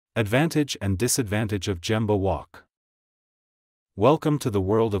Advantage and disadvantage of Gemba Walk. Welcome to the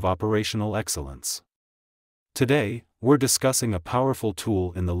world of operational excellence. Today, we're discussing a powerful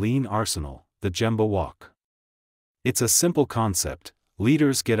tool in the lean arsenal, the Gemba Walk. It's a simple concept.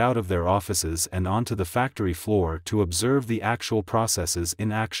 Leaders get out of their offices and onto the factory floor to observe the actual processes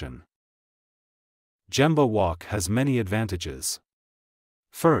in action. Gemba Walk has many advantages.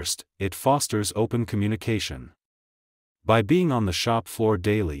 First, it fosters open communication. By being on the shop floor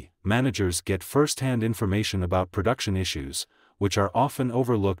daily, managers get first-hand information about production issues, which are often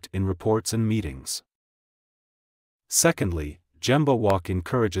overlooked in reports and meetings. Secondly, Gemba Walk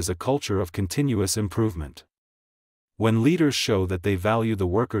encourages a culture of continuous improvement. When leaders show that they value the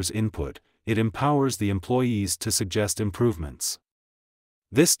workers' input, it empowers the employees to suggest improvements.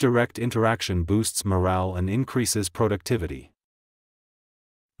 This direct interaction boosts morale and increases productivity.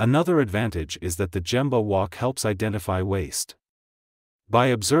 Another advantage is that the Gemba Walk helps identify waste. By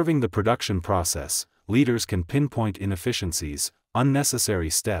observing the production process, leaders can pinpoint inefficiencies, unnecessary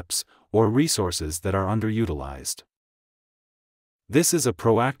steps, or resources that are underutilized. This is a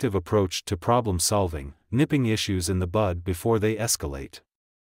proactive approach to problem solving, nipping issues in the bud before they escalate.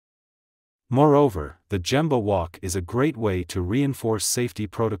 Moreover, the Gemba Walk is a great way to reinforce safety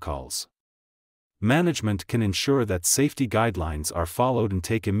protocols. Management can ensure that safety guidelines are followed and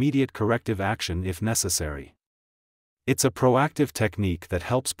take immediate corrective action if necessary. It's a proactive technique that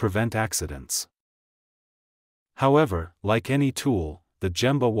helps prevent accidents. However, like any tool, the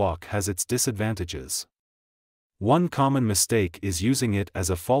Gemba Walk has its disadvantages. One common mistake is using it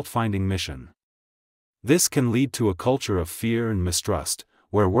as a fault-finding mission. This can lead to a culture of fear and mistrust,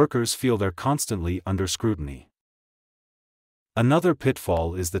 where workers feel they're constantly under scrutiny. Another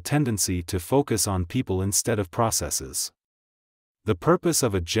pitfall is the tendency to focus on people instead of processes. The purpose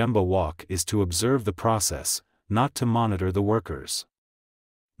of a Gemba Walk is to observe the process, not to monitor the workers.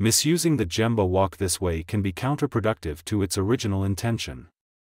 Misusing the Gemba Walk this way can be counterproductive to its original intention.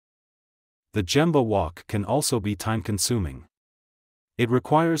 The Gemba Walk can also be time-consuming. It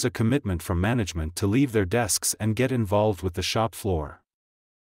requires a commitment from management to leave their desks and get involved with the shop floor.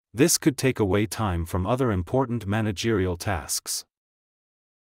 This could take away time from other important managerial tasks.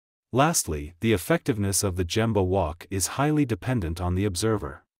 Lastly, the effectiveness of the Gemba Walk is highly dependent on the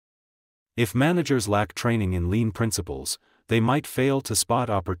observer. If managers lack training in lean principles, they might fail to spot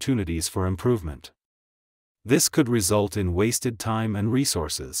opportunities for improvement. This could result in wasted time and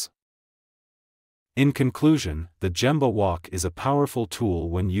resources. In conclusion, the Gemba Walk is a powerful tool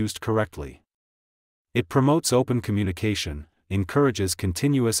when used correctly. It promotes open communication, encourages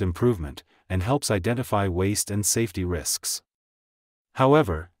continuous improvement, and helps identify waste and safety risks.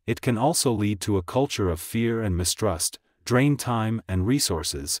 However, it can also lead to a culture of fear and mistrust, drain time and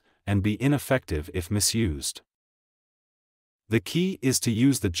resources, and be ineffective if misused. The key is to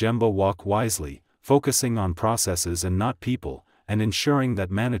use the Gemba Walk wisely, focusing on processes and not people, and ensuring that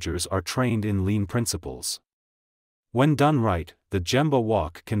managers are trained in lean principles. When done right, the Gemba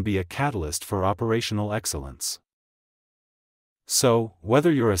Walk can be a catalyst for operational excellence. So,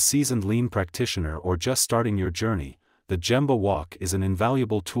 whether you're a seasoned lean practitioner or just starting your journey, the Gemba Walk is an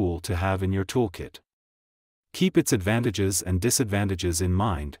invaluable tool to have in your toolkit. Keep its advantages and disadvantages in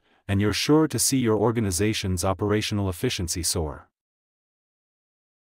mind, and you're sure to see your organization's operational efficiency soar.